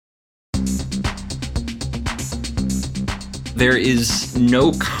There is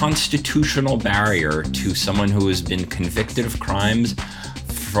no constitutional barrier to someone who has been convicted of crimes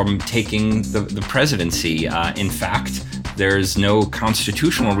from taking the presidency. In fact, there's no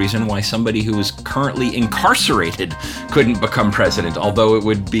constitutional reason why somebody who is currently incarcerated couldn't become president, although it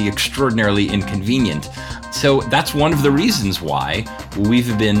would be extraordinarily inconvenient. So that's one of the reasons why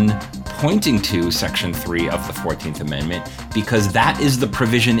we've been pointing to Section 3 of the 14th Amendment, because that is the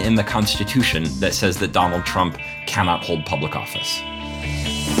provision in the Constitution that says that Donald Trump cannot hold public office.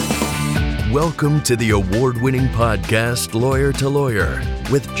 Welcome to the award-winning podcast, Lawyer to Lawyer,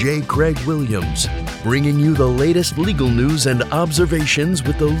 with J. Craig Williams, bringing you the latest legal news and observations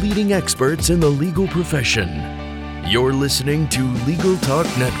with the leading experts in the legal profession. You're listening to Legal Talk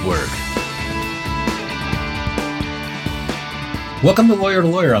Network. Welcome to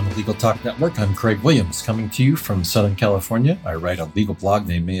Lawyer on the Legal Talk Network. I'm Craig Williams, coming to you from Southern California. I write a legal blog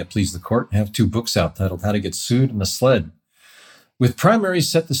named May It Please the Court and have 2 books out titled How to Get Sued and The Sled. With primaries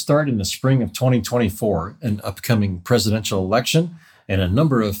set to start in the spring of 2024, an upcoming presidential election, and a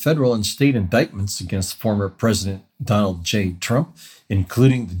number of federal and state indictments against former President Donald J. Trump,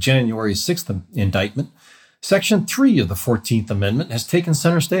 including the January 6th indictment, Section 3 of the 14th Amendment has taken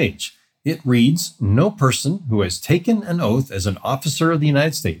center stage. It reads, "No person who has taken an oath as an officer of the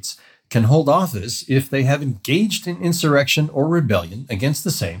United States can hold office if they have engaged in insurrection or rebellion against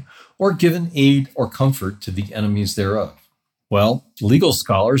the same, or given aid or comfort to the enemies thereof." Well, legal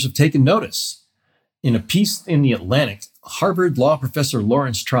scholars have taken notice. In a piece in The Atlantic, Harvard law professor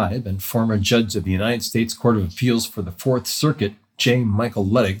Lawrence Tribe and former judge of the United States Court of Appeals for the Fourth Circuit, J. Michael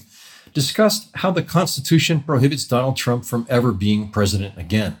Luttig, discussed how the Constitution prohibits Donald Trump from ever being president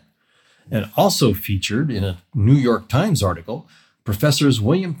again. And also featured in a New York Times article, Professors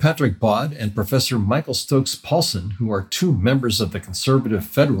William Patrick Baud and Professor Michael Stokes Paulson, who are 2 members of the Conservative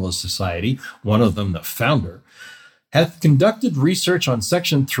Federalist Society, one of them the founder, have conducted research on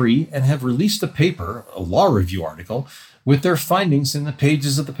Section 3 and have released a paper, a law review article, with their findings in the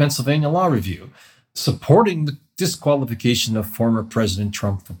pages of the Pennsylvania Law Review, supporting the disqualification of former President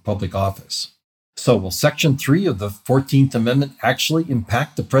Trump from public office. So will Section 3 of the 14th Amendment actually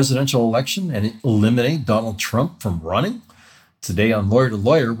impact the presidential election and eliminate Donald Trump from running? Today on Lawyer to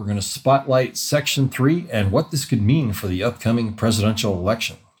Lawyer, we're going to spotlight Section 3 and what this could mean for the upcoming presidential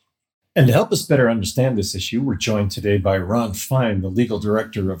election. And to help us better understand this issue, we're joined today by Ron Fine, the legal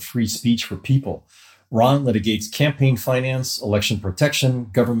director of Free Speech for People. Ron litigates campaign finance, election protection,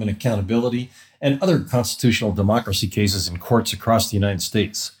 government accountability, and other constitutional democracy cases in courts across the United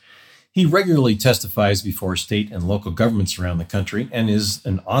States. He regularly testifies before state and local governments around the country and is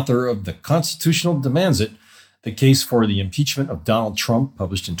an author of The Constitutional Demands It, the case for the impeachment of Donald Trump,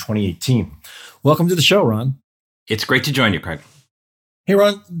 published in 2018. Welcome to the show, Ron. It's great to join you, Craig. Hey,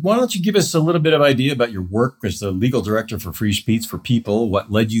 Ron, why don't you give us a little bit of idea about your work as the legal director for Free Speech for People,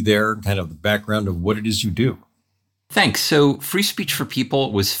 what led you there, kind of the background of what it is you do? Thanks. So Free Speech for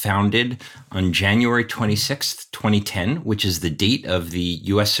People was founded on January 26th, 2010, which is the date of the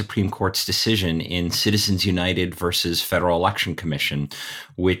U.S. Supreme Court's decision in Citizens United versus Federal Election Commission,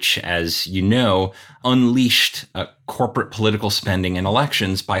 which, as you know, unleashed corporate political spending in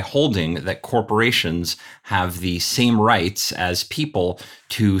elections by holding that corporations have the same rights as people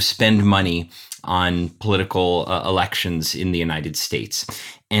to spend money on political elections in the United States.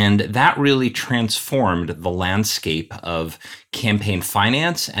 And that really transformed the landscape of campaign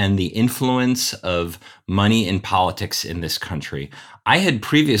finance and the influence of money in politics in this country. I had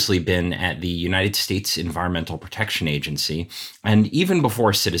previously been at the United States Environmental Protection Agency, and even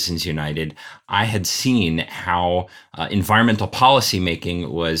before Citizens United, I had seen how environmental policymaking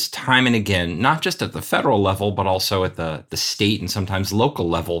was time and again, not just at the federal level, but also at the state and sometimes local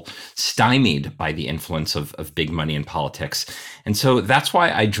level, stymied by the influence of big money in politics. And so that's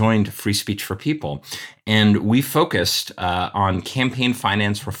why I joined Free Speech for People. And we focused on campaign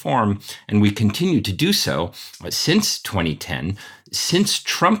finance reform, and we continue to do so since 2010. Since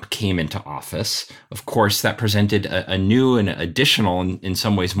Trump came into office, of course, that presented a new and additional, and in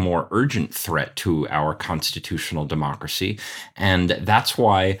some ways more urgent threat to our constitutional democracy. And that's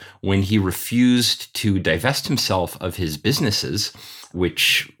why when he refused to divest himself of his businesses,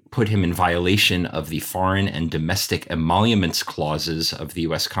 which put him in violation of the foreign and domestic emoluments clauses of the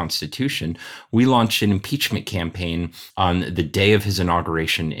U.S. Constitution, we launched an impeachment campaign on the day of his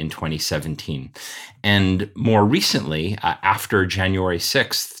inauguration in 2017. And more recently, after January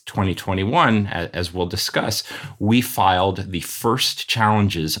 6th, 2021, as we'll discuss, we filed the first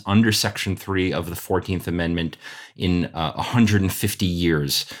challenges under Section 3 of the 14th Amendment in 150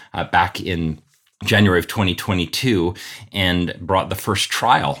 years, back in January of 2022 and brought the first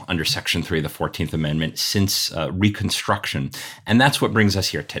trial under Section 3 of the 14th Amendment since Reconstruction. And that's what brings us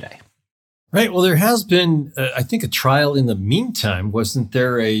here today. Right. Well, there has been, I think, a trial in the meantime. Wasn't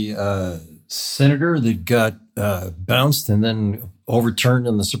there a senator that got bounced and then overturned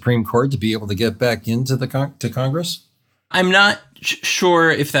in the Supreme Court to be able to get back into to Congress? I'm not sure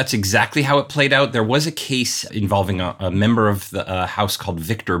if that's exactly how it played out. There was a case involving a member of the House called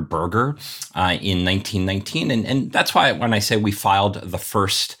Victor Berger in 1919. And that's why when I say we filed the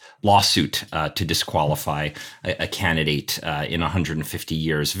first lawsuit to disqualify a candidate in 150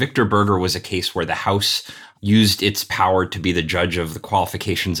 years. Victor Berger was a case where the House used its power to be the judge of the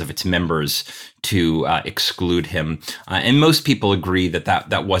qualifications of its members to exclude him. And most people agree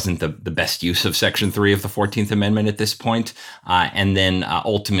that wasn't the best use of Section 3 of the 14th Amendment at this point. And then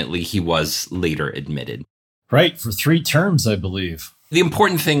ultimately he was later admitted. Right, for 3 terms, I believe. The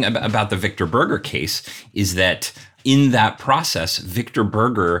important thing about the Victor Berger case is that in that process, Victor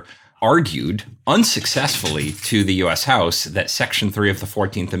Berger argued unsuccessfully to the U.S. House that Section 3 of the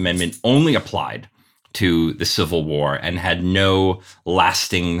 14th Amendment only applied to the Civil War and had no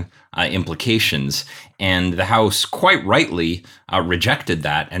lasting implications. And the House quite rightly rejected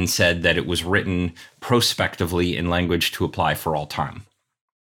that and said that it was written prospectively in language to apply for all time.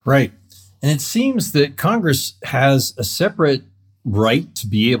 Right. And it seems that Congress has a separate right to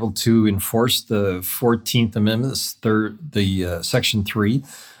be able to enforce the 14th Amendment, Section 3,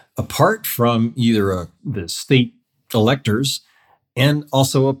 apart from either the state electors and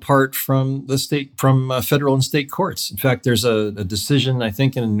also apart from federal and state courts. In fact, there's a decision, I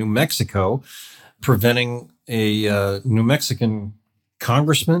think, in New Mexico preventing a New Mexican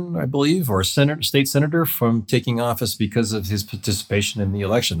congressman, I believe, or a state senator from taking office because of his participation in the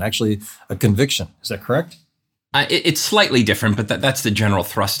election. Actually, a conviction. Is that correct? It's slightly different, but that's the general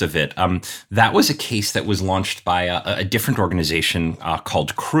thrust of it. That was a case that was launched by a different organization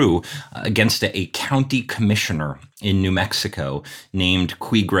called CREW against a county commissioner in New Mexico named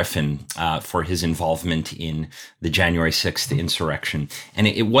Quy Griffin for his involvement in the January 6th insurrection. And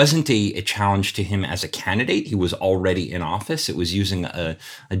it wasn't a challenge to him as a candidate. He was already in office. It was using a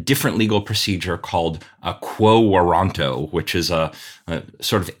different legal procedure called a quo warranto, which is a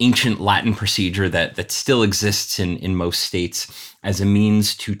sort of ancient Latin procedure that still exists in most states as a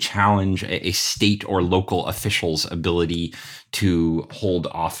means to challenge a state or local official's ability to hold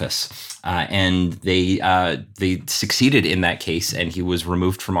office. And they succeeded in that case, and he was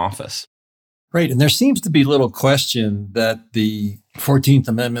removed from office. Right. And there seems to be little question that the 14th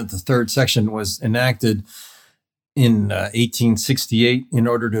Amendment, the third section, was enacted in 1868 in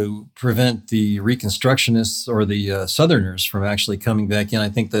order to prevent the Reconstructionists or the Southerners from actually coming back in. I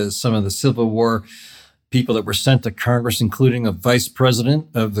think some of the Civil War people that were sent to Congress, including a vice president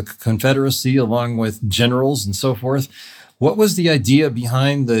of the Confederacy, along with generals and so forth. What was the idea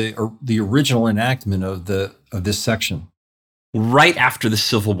behind the original enactment of this section? Right after the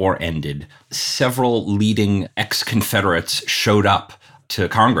Civil War ended, several leading ex-Confederates showed up to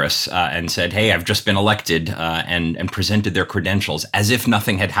Congress and said, hey, I've just been elected, and presented their credentials as if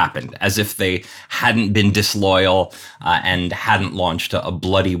nothing had happened, as if they hadn't been disloyal and hadn't launched a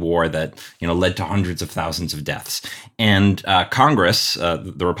bloody war that led to hundreds of thousands of deaths. And Congress,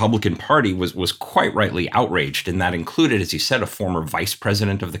 the Republican Party, was quite rightly outraged. And that included, as you said, a former vice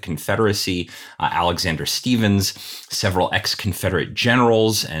president of the Confederacy, Alexander Stephens, several ex-Confederate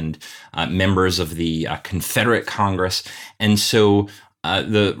generals and members of the Confederate Congress. And so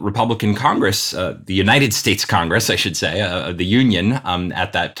the Republican Congress, the United States Congress, I should say, the Union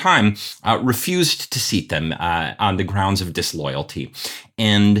at that time, refused to seat them on the grounds of disloyalty.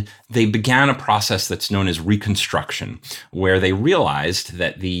 And they began a process that's known as Reconstruction, where they realized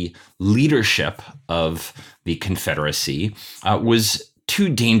that the leadership of the Confederacy was too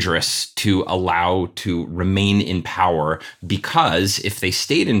dangerous to allow to remain in power, because if they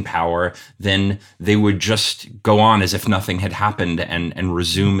stayed in power, then they would just go on as if nothing had happened and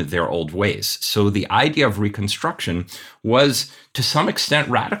resume their old ways. So the idea of Reconstruction was to some extent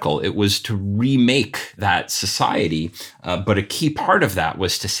radical. It was to remake that society, but a key part of that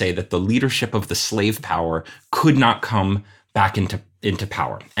was to say that the leadership of the slave power could not come back into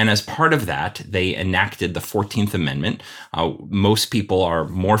power. And as part of that, they enacted the 14th Amendment. Most people are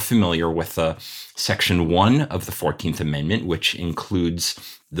more familiar with Section 1 of the 14th Amendment, which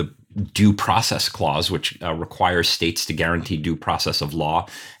includes the Due Process Clause, which requires states to guarantee due process of law,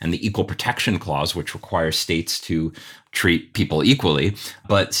 and the Equal Protection Clause, which requires states to treat people equally.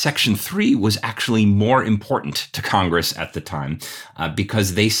 But Section 3 was actually more important to Congress at the time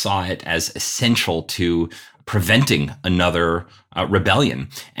because they saw it as essential to preventing another rebellion.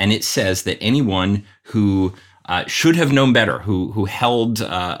 And it says that anyone who should have known better, who held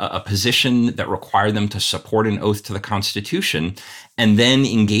a position that required them to support an oath to the Constitution, and then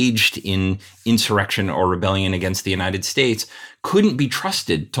engaged in insurrection or rebellion against the United States, couldn't be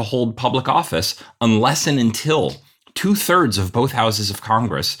trusted to hold public office unless and until 2/3 of both houses of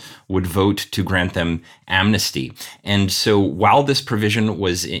Congress would vote to grant them amnesty. And so while this provision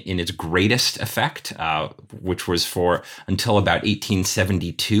was in its greatest effect, which was for until about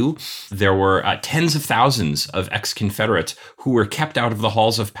 1872, there were tens of thousands of ex-Confederates who were kept out of the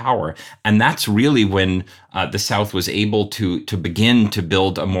halls of power. And that's really when the South was able to begin to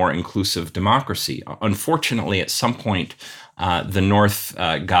build a more inclusive democracy. Unfortunately, at some point, the North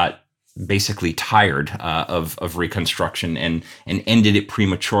got basically tired of Reconstruction and ended it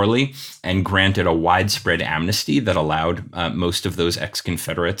prematurely and granted a widespread amnesty that allowed most of those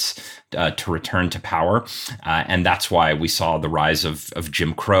ex-Confederates to return to power. And that's why we saw the rise of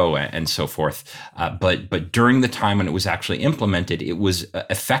Jim Crow and so forth. But during the time when it was actually implemented, it was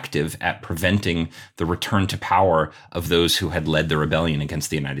effective at preventing the return to power of those who had led the rebellion against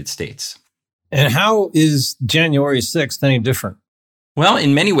the United States. And how is January 6th any different? Well,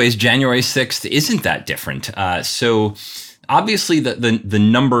 in many ways, January 6th isn't that different. So obviously, the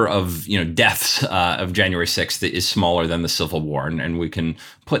number of deaths of January 6th is smaller than the Civil War, and we can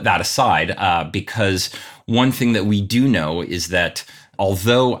put that aside because one thing that we do know is that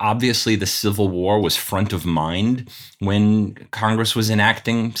although obviously the Civil War was front of mind when Congress was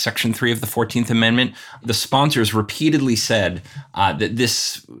enacting Section 3 of the 14th Amendment, the sponsors repeatedly said that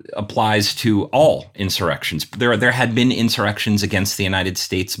this applies to all insurrections. There had been insurrections against the United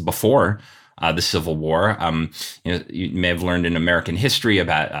States before the Civil War. You may have learned in American history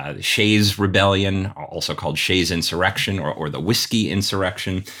about Shays' Rebellion, also called Shays' Insurrection or the Whiskey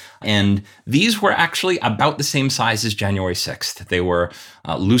Insurrection. And these were actually about the same size as January 6th. They were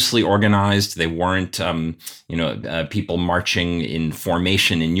loosely organized. They weren't, people marching in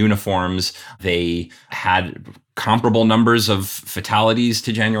formation in uniforms. They had comparable numbers of fatalities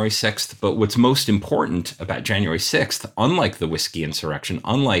to January 6th. But what's most important about January 6th, unlike the Whiskey Insurrection,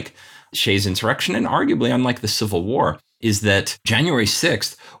 unlike Shays' Insurrection, and arguably unlike the Civil War, is that January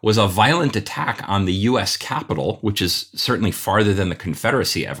 6th was a violent attack on the U.S. Capitol, which is certainly farther than the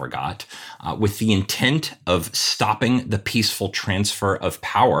Confederacy ever got, with the intent of stopping the peaceful transfer of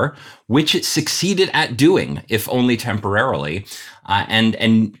power, which it succeeded at doing, if only temporarily,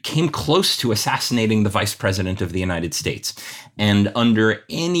 and came close to assassinating the Vice President of the United States. And under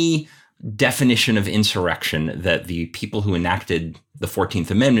any definition of insurrection that the people who enacted the 14th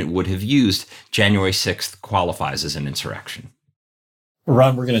Amendment would have used, January 6th qualifies as an insurrection.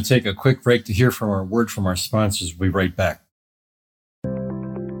 Ron, we're going to take a quick break to hear from our word from our sponsors. We'll be right back.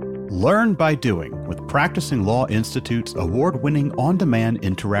 Learn by doing with Practicing Law Institute's award-winning on-demand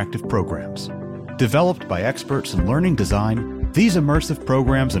interactive programs. Developed by experts in learning design, these immersive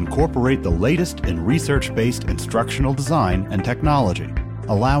programs incorporate the latest in research-based instructional design and technology,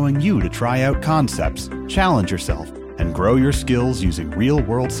 allowing you to try out concepts, challenge yourself, and grow your skills using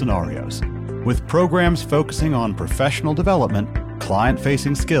real-world scenarios. With programs focusing on professional development,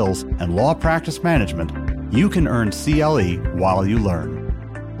 client-facing skills, and law practice management, you can earn CLE while you learn.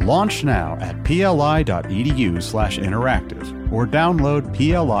 Launch now at pli.edu/interactive or download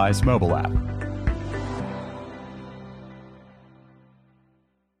PLI's mobile app.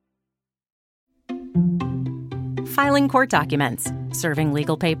 Filing court documents, serving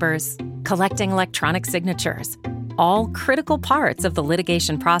legal papers, collecting electronic signatures, all critical parts of the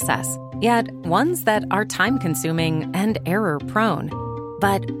litigation process, yet ones that are time-consuming and error-prone.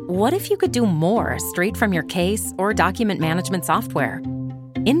 But what if you could do more straight from your case or document management software?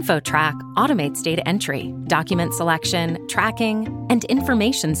 InfoTrack automates data entry, document selection, tracking, and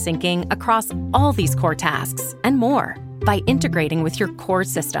information syncing across all these core tasks and more by integrating with your core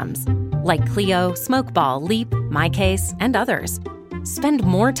systems like Clio, Smokeball, Leap, MyCase, and others. Spend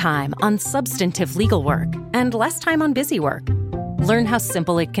more time on substantive legal work and less time on busy work. Learn how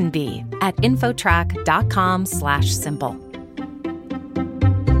simple it can be at infotrack.com/simple.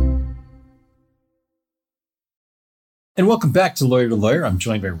 And welcome back to Lawyer to Lawyer. I'm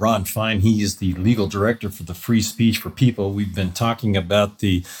joined by Ron Fine. He is the legal director for the Free Speech for People. We've been talking about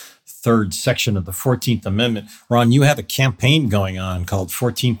the third section of the 14th Amendment. Ron, you have a campaign going on called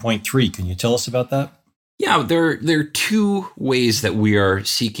 14.3. Can you tell us about that? Yeah, there are two ways that we are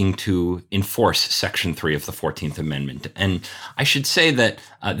seeking to enforce Section 3 of the 14th Amendment. And I should say that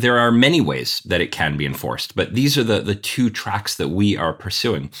there are many ways that it can be enforced, but these are the two tracks that we are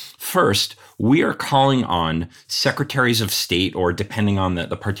pursuing. First, we are calling on secretaries of state, or depending on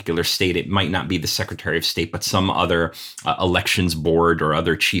the particular state, it might not be the Secretary of State, but some other elections board or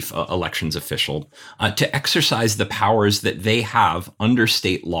other chief elections official, to exercise the powers that they have under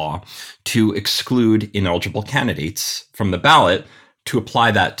state law to exclude ineligible candidates from the ballot, to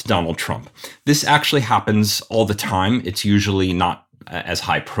apply that to Donald Trump. This actually happens all the time. It's usually not as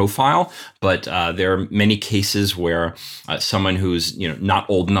high profile, but there are many cases where someone who's not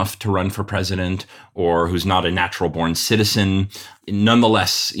old enough to run for president, or who's not a natural born citizen,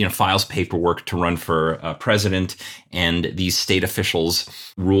 nonetheless files paperwork to run for president, and these state officials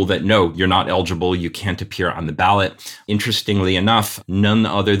rule that no, you're not eligible, you can't appear on the ballot. Interestingly enough, none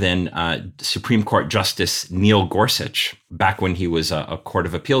other than Supreme Court Justice Neil Gorsuch, back when he was a Court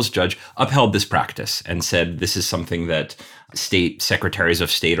of Appeals judge, upheld this practice and said this is something that state secretaries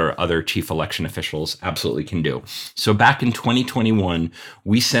of state or other chief election officials absolutely can do. So back in 2021,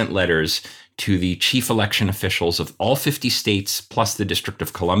 we sent letters to the chief election officials of all 50 states plus the District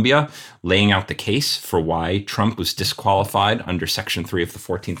of Columbia, laying out the case for why Trump was disqualified under Section 3 of the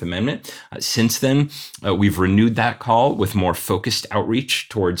 14th Amendment. Since then, we've renewed that call with more focused outreach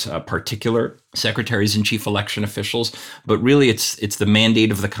towards particular secretaries and chief election officials. But really, it's the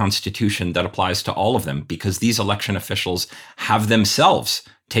mandate of the Constitution that applies to all of them, because these election officials have themselves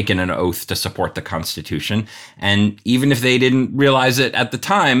taken an oath to support the Constitution. And even if they didn't realize it at the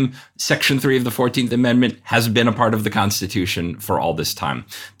time, Section 3 of the 14th Amendment has been a part of the Constitution for all this time.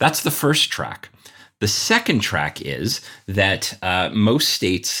 That's the first track. The second track is that most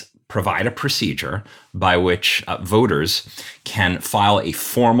states provide a procedure by which voters can file a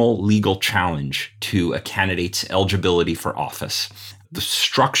formal legal challenge to a candidate's eligibility for office. The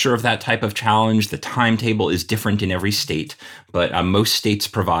structure of that type of challenge, the timetable, is different in every state, but most states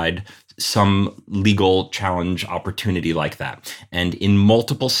provide some legal challenge opportunity like that. And in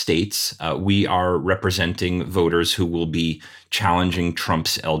multiple states, we are representing voters who will be challenging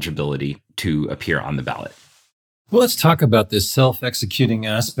Trump's eligibility to appear on the ballot. Well, let's talk about this self-executing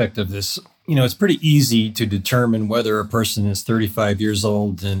aspect of this. It's pretty easy to determine whether a person is 35 years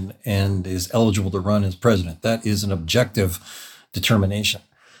old and is eligible to run as president. That is an objective determination.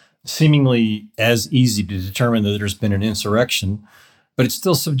 Seemingly as easy to determine that there's been an insurrection, but it's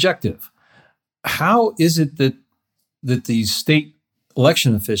still subjective. How is it that these state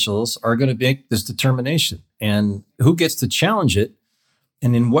election officials are going to make this determination? And who gets to challenge it?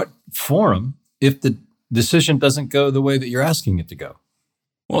 And in what forum if the decision doesn't go the way that you're asking it to go?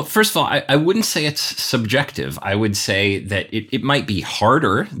 Well, first of all, I wouldn't say it's subjective. I would say that it might be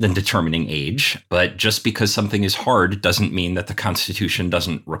harder than determining age, but just because something is hard doesn't mean that the Constitution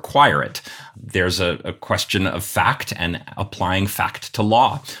doesn't require it. There's a question of fact and applying fact to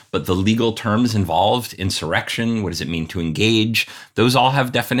law, but the legal terms involved, insurrection, what does it mean to engage, those all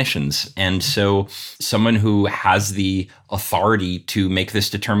have definitions. And so someone who has the authority to make this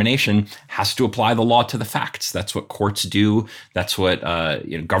determination has to apply the law to the facts. That's what courts do. That's what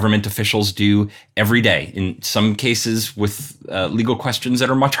government officials do every day, in some cases with legal questions that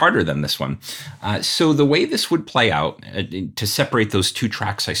are much harder than this one. So the way this would play out, to separate those two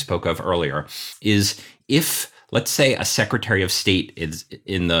tracks I spoke of earlier, is if, let's say, a Secretary of State is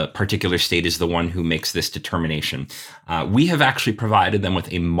in the particular state is the one who makes this determination. We have actually provided them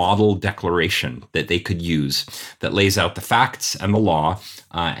with a model declaration that they could use that lays out the facts and the law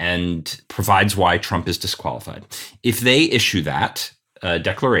and provides why Trump is disqualified. If they issue that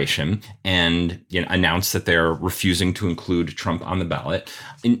declaration and announce that they're refusing to include Trump on the ballot,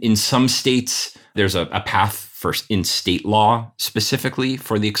 in some states, there's a path in state law specifically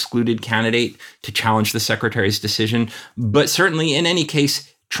for the excluded candidate to challenge the secretary's decision. But certainly in any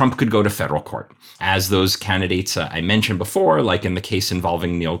case, Trump could go to federal court, as those candidates I mentioned before, like in the case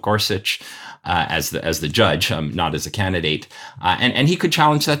involving Neil Gorsuch, as the judge, not as a candidate, and he could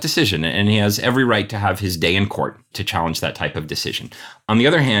challenge that decision, and he has every right to have his day in court to challenge that type of decision. On the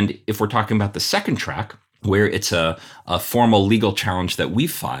other hand, if we're talking about the second track, where it's a formal legal challenge that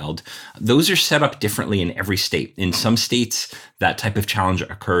we've filed, those are set up differently in every state. In some states, that type of challenge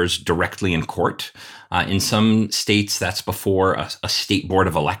occurs directly in court. In some states, that's before a state board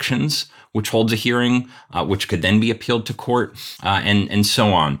of elections, which holds a hearing, which could then be appealed to court, and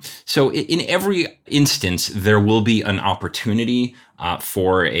so on. So in every instance, there will be an opportunity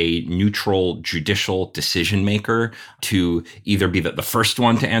for a neutral judicial decision maker to either be the first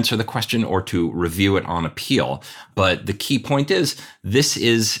one to answer the question or to review it on appeal. But the key point is, this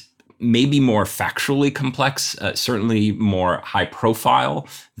is maybe more factually complex, certainly more high profile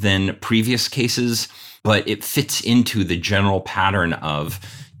than previous cases, but it fits into the general pattern of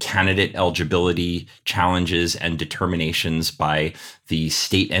candidate eligibility challenges and determinations by the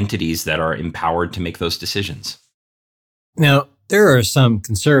state entities that are empowered to make those decisions. Now, there are some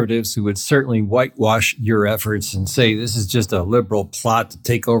conservatives who would certainly whitewash your efforts and say this is just a liberal plot to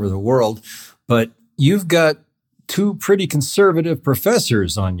take over the world, but you've got two pretty conservative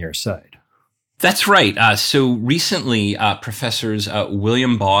professors on your side. That's right. So recently, professors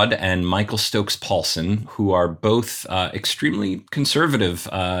William Baud and Michael Stokes Paulson, who are both extremely conservative,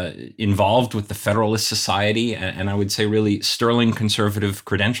 involved with the Federalist Society, and I would say really sterling conservative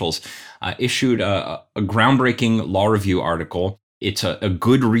credentials, issued a groundbreaking law review article. It's a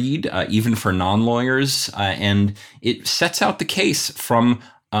good read, even for non-lawyers, and it sets out the case from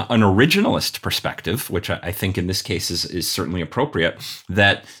an originalist perspective, which I think in this case is certainly appropriate,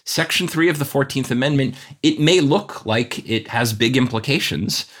 that Section 3 of the 14th Amendment, it may look like it has big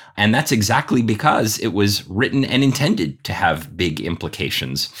implications. And that's exactly because it was written and intended to have big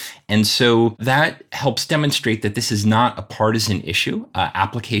implications. And so that helps demonstrate that this is not a partisan issue.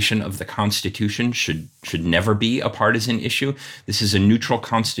 Application of the Constitution should never be a partisan issue. This is a neutral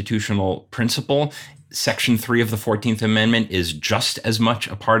constitutional principle. Section 3 of the 14th Amendment is just as much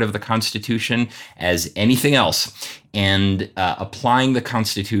a part of the Constitution as anything else. And applying the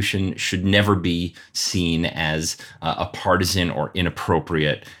Constitution should never be seen as a partisan or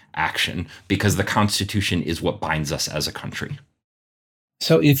inappropriate action, because the Constitution is what binds us as a country.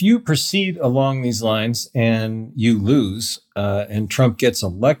 So if you proceed along these lines and you lose and Trump gets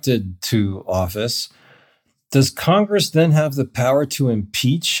elected to office, does Congress then have the power to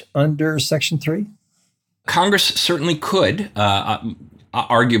impeach under Section 3? Congress certainly could.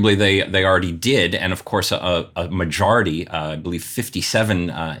 Arguably, they already did. And of course, a majority, I believe 57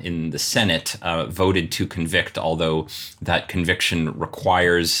 in the Senate, voted to convict, although that conviction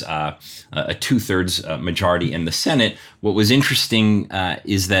requires a 2/3 majority in the Senate. What was interesting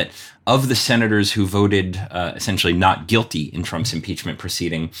is that of the senators who voted essentially not guilty in Trump's impeachment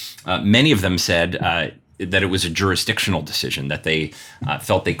proceeding, many of them said that it was a jurisdictional decision, that they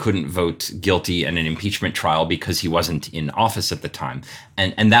felt they couldn't vote guilty in an impeachment trial because he wasn't in office at the time.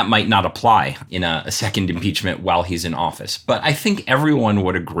 And that might not apply in a second impeachment while he's in office. But I think everyone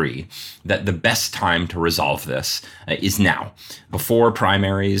would agree that the best time to resolve this is now, before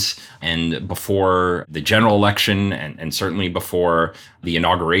primaries and before the general election, and certainly before the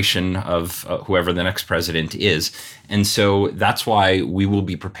inauguration of whoever the next president is. And so that's why we will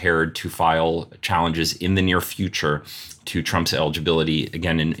be prepared to file challenges in the near future to Trump's eligibility,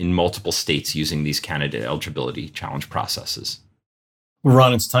 again, in multiple states using these candidate eligibility challenge processes. Well,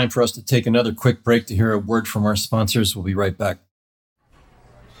 Ron, it's time for us to take another quick break to hear a word from our sponsors. We'll be right back.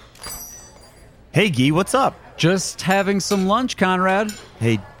 Hey, Guy, what's up? Just having some lunch, Conrad.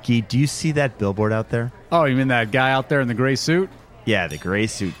 Hey, Guy, do you see that billboard out there? Oh, you mean that guy out there in the gray suit? Yeah, the gray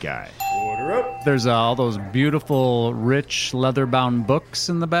suit guy. Order up. There's all those beautiful, rich, leather-bound books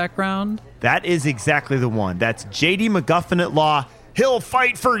in the background. That is exactly the one. That's J.D. McGuffin at law. He'll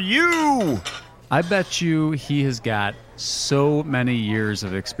fight for you! I bet you he has got so many years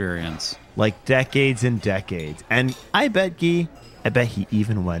of experience. Like decades and decades. And I bet he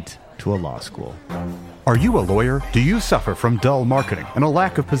even went to a law school. Are you a lawyer? Do you suffer from dull marketing and a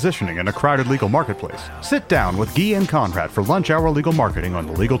lack of positioning in a crowded legal marketplace? Sit down with Guy and Conrad for Lunch Hour Legal Marketing on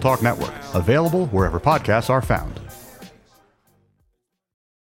the Legal Talk Network. Available wherever podcasts are found.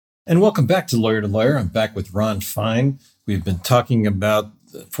 And welcome back to Lawyer to Lawyer. I'm back with Ron Fine. We've been talking about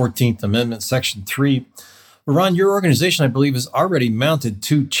the 14th Amendment, Section 3. Ron, your organization, I believe, has already mounted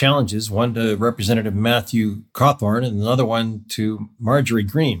two challenges, one to Representative Matthew Cawthorn and another one to Marjorie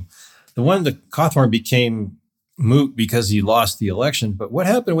Greene. The one to Cawthorn became moot because he lost the election. But what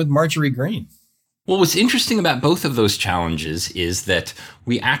happened with Marjorie Greene? Well, what's interesting about both of those challenges is that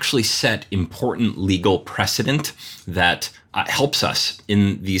we actually set important legal precedent that helps us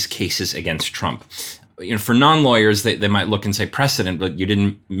in these cases against Trump. You know, for non-lawyers, they might look and say precedent, but you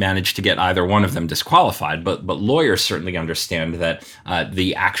didn't manage to get either one of them disqualified. But lawyers certainly understand that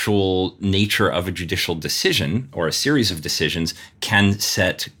the actual nature of a judicial decision or a series of decisions can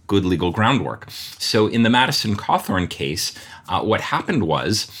set good legal groundwork. So in the Madison Cawthorn case, what happened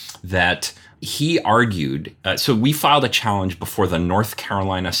was that he argued, so we filed a challenge before the North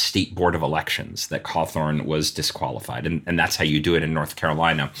Carolina State Board of Elections that Cawthorn was disqualified. And that's how you do it in North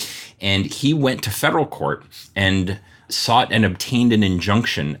Carolina. And he went to federal court and sought and obtained an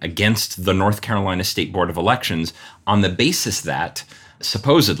injunction against the North Carolina State Board of Elections on the basis that,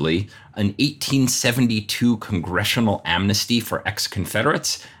 supposedly, an 1872 congressional amnesty for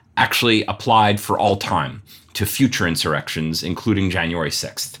ex-Confederates actually applied for all time to future insurrections, including January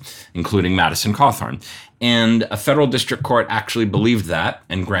 6th, including Madison Cawthorn. And a federal district court actually believed that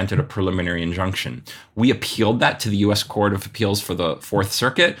and granted a preliminary injunction. We appealed that to the U.S. Court of Appeals for the Fourth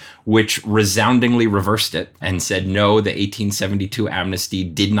Circuit, which resoundingly reversed it and said, no, the 1872 amnesty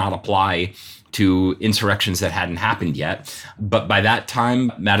did not apply to insurrections that hadn't happened yet. But by that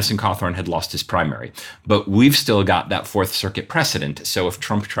time, Madison Cawthorn had lost his primary. But we've still got that Fourth Circuit precedent. So if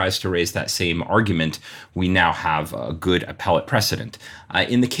Trump tries to raise that same argument, we now have a good appellate precedent.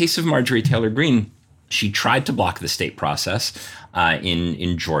 In the case of Marjorie Taylor Greene, she tried to block the state process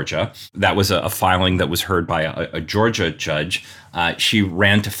in Georgia. That was a filing that was heard by a Georgia judge. She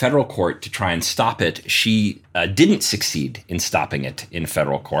ran to federal court to try and stop it. She didn't succeed in stopping it in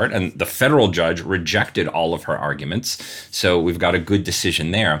federal court, and the federal judge rejected all of her arguments. So we've got a good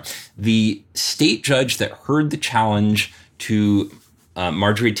decision there. The state judge that heard the challenge to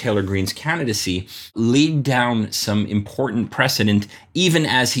Marjorie Taylor Greene's candidacy laid down some important precedent, even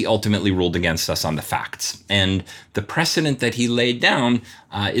as he ultimately ruled against us on the facts. And the precedent that he laid down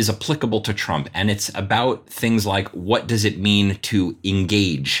is applicable to Trump. And it's about things like, what does it mean to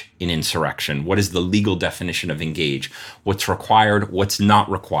engage in insurrection? What is the legal definition of engage? What's required? What's not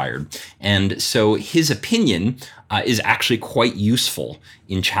required? And so his opinion is actually quite useful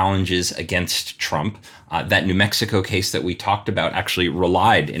in challenges against Trump. That New Mexico case that we talked about actually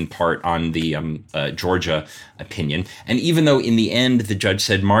relied in part on the Georgia opinion. And even though in the end the judge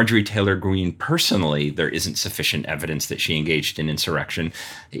said Marjorie Taylor Greene personally, there isn't sufficient evidence that she engaged in insurrection,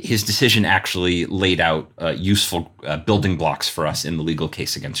 his decision actually laid out useful building blocks for us in the legal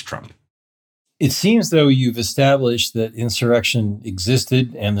case against Trump. It seems, though, you've established that insurrection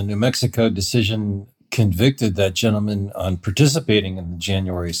existed and the New Mexico decision convicted that gentleman on participating in the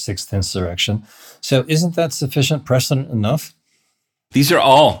January 6th insurrection. So isn't that sufficient precedent enough? These are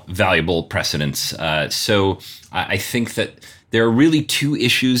all valuable precedents. So I think that there are really two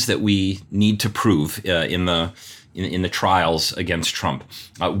issues that we need to prove in the trials against Trump.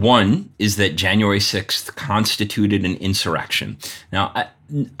 One is that January 6th constituted an insurrection. Now,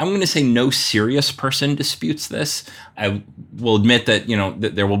 I'm going to say no serious person disputes this. I will admit that,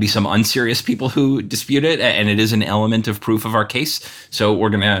 that there will be some unserious people who dispute it, and it is an element of proof of our case. So we're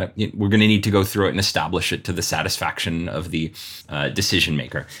going to need to go through it and establish it to the satisfaction of the decision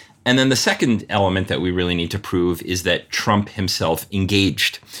maker. And then the second element that we really need to prove is that Trump himself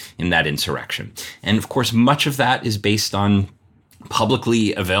engaged in that insurrection. And of course, much of that is based on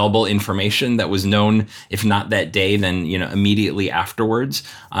publicly available information that was known, if not that day, then immediately afterwards.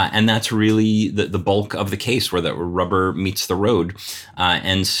 And that's really the bulk of the case, where the rubber meets the road.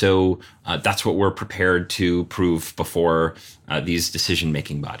 And so that's what we're prepared to prove before these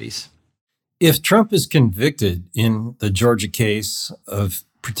decision-making bodies. If Trump is convicted in the Georgia case of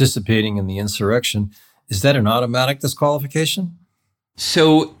participating in the insurrection, is that an automatic disqualification?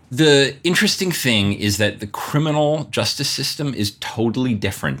 So the interesting thing is that the criminal justice system is totally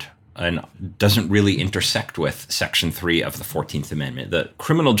different and doesn't really intersect with Section 3 of the 14th Amendment. The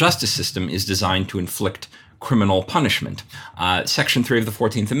criminal justice system is designed to inflict criminal punishment. Section 3 of the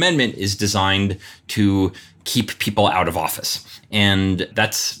 14th Amendment is designed to keep people out of office. And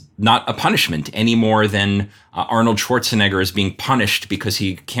that's not a punishment any more than Arnold Schwarzenegger is being punished because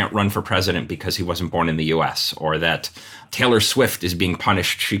he can't run for president because he wasn't born in the US, or that Taylor Swift is being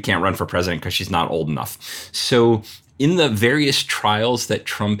punished. She can't run for president because she's not old enough. So in the various trials that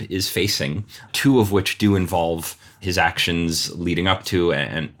Trump is facing, two of which do involve his actions leading up to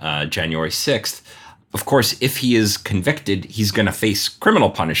January 6th, of course, if he is convicted, he's going to face criminal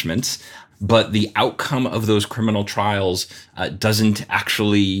punishments. But the outcome of those criminal trials doesn't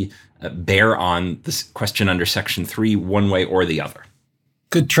actually bear on this question under Section 3 one way or the other.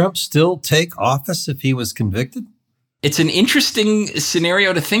 Could Trump still take office if he was convicted? It's an interesting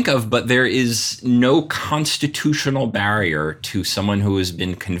scenario to think of, but there is no constitutional barrier to someone who has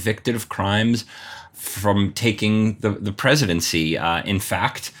been convicted of crimes from taking the presidency. In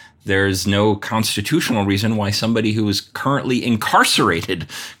fact, there's no constitutional reason why somebody who is currently incarcerated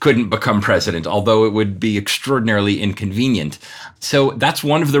couldn't become president, although it would be extraordinarily inconvenient. So that's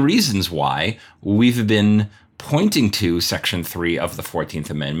one of the reasons why we've been pointing to Section 3 of the 14th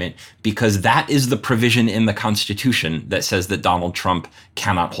Amendment, because that is the provision in the Constitution that says that Donald Trump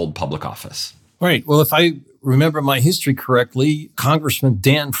cannot hold public office. Right. Well, if I remember my history correctly, Congressman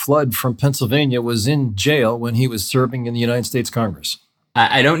Dan Flood from Pennsylvania was in jail when he was serving in the United States Congress.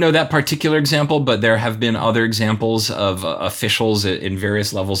 I don't know that particular example, but there have been other examples of officials in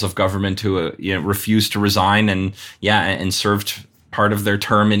various levels of government who refused to resign and served part of their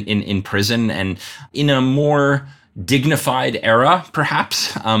term in prison. And in a more dignified era,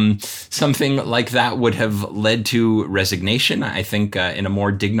 perhaps, something like that would have led to resignation. I think in a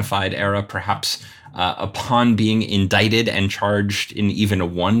more dignified era, perhaps upon being indicted and charged in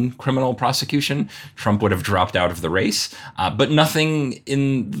even one criminal prosecution, Trump would have dropped out of the race. But nothing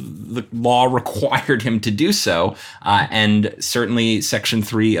in the law required him to do so. And certainly Section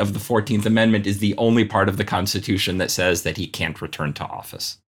 3 of the 14th Amendment is the only part of the Constitution that says that he can't return to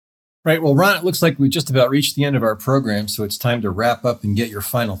office. Right. Well, Ron, it looks like we just about reached the end of our program, so it's time to wrap up and get your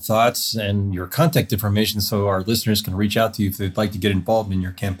final thoughts and your contact information so our listeners can reach out to you if they'd like to get involved in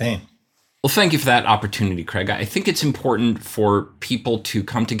your campaign. Well, thank you for that opportunity, Craig. I think it's important for people to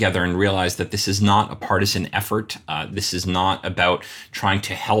come together and realize that this is not a partisan effort. This is not about trying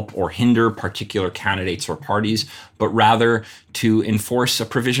to help or hinder particular candidates or parties, but rather to enforce a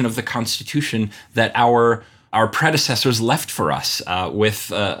provision of the Constitution that our predecessors left for us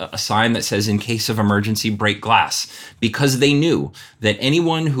with a sign that says, in case of emergency, break glass, because they knew that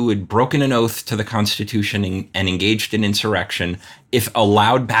anyone who had broken an oath to the Constitution and engaged in insurrection, if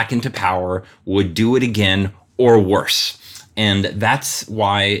allowed back into power, would do it again or worse. And that's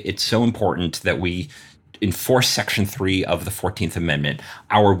why it's so important that we enforce Section 3 of the 14th Amendment.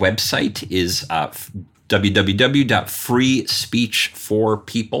 Our website is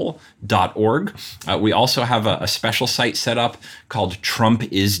www.freespeechforpeople.org. We also have a special site set up called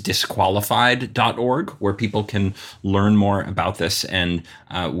TrumpIsDisqualified.org, where people can learn more about this, and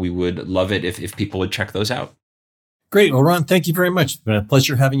we would love it if people would check those out. Great. Well, Ron, thank you very much. It's been a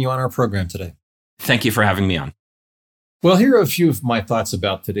pleasure having you on our program today. Thank you for having me on. Well, here are a few of my thoughts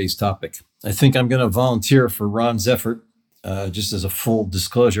about today's topic. I think I'm going to volunteer for Ron's effort. Just as a full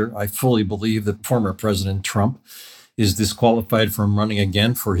disclosure, I fully believe that former President Trump is disqualified from running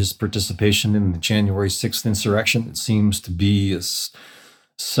again for his participation in the January 6th insurrection. It seems to be a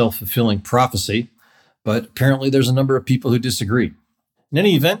self-fulfilling prophecy, but apparently there's a number of people who disagree. In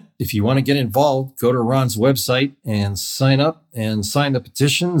any event, if you want to get involved, go to Ron's website and sign up and sign the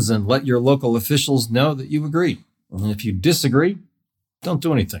petitions and let your local officials know that you agree. And if you disagree, don't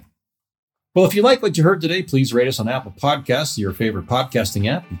do anything. Well, if you like what you heard today, please rate us on Apple Podcasts, your favorite podcasting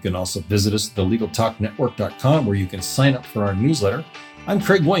app. You can also visit us at thelegaltalknetwork.com, where you can sign up for our newsletter. I'm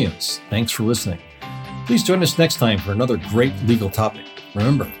Craig Williams. Thanks for listening. Please join us next time for another great legal topic.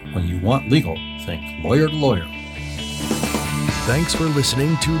 Remember, when you want legal, think lawyer to lawyer. Thanks for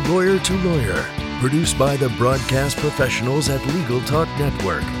listening to Lawyer, produced by the broadcast professionals at Legal Talk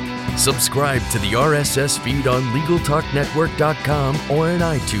Network. Subscribe to the RSS feed on LegalTalkNetwork.com or in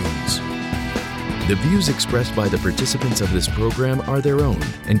iTunes. The views expressed by the participants of this program are their own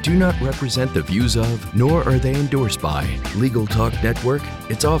and do not represent the views of, nor are they endorsed by, Legal Talk Network,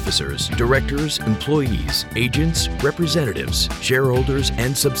 its officers, directors, employees, agents, representatives, shareholders,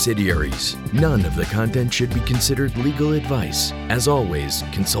 and subsidiaries. None of the content should be considered legal advice. As always,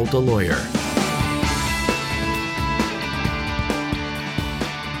 consult a lawyer.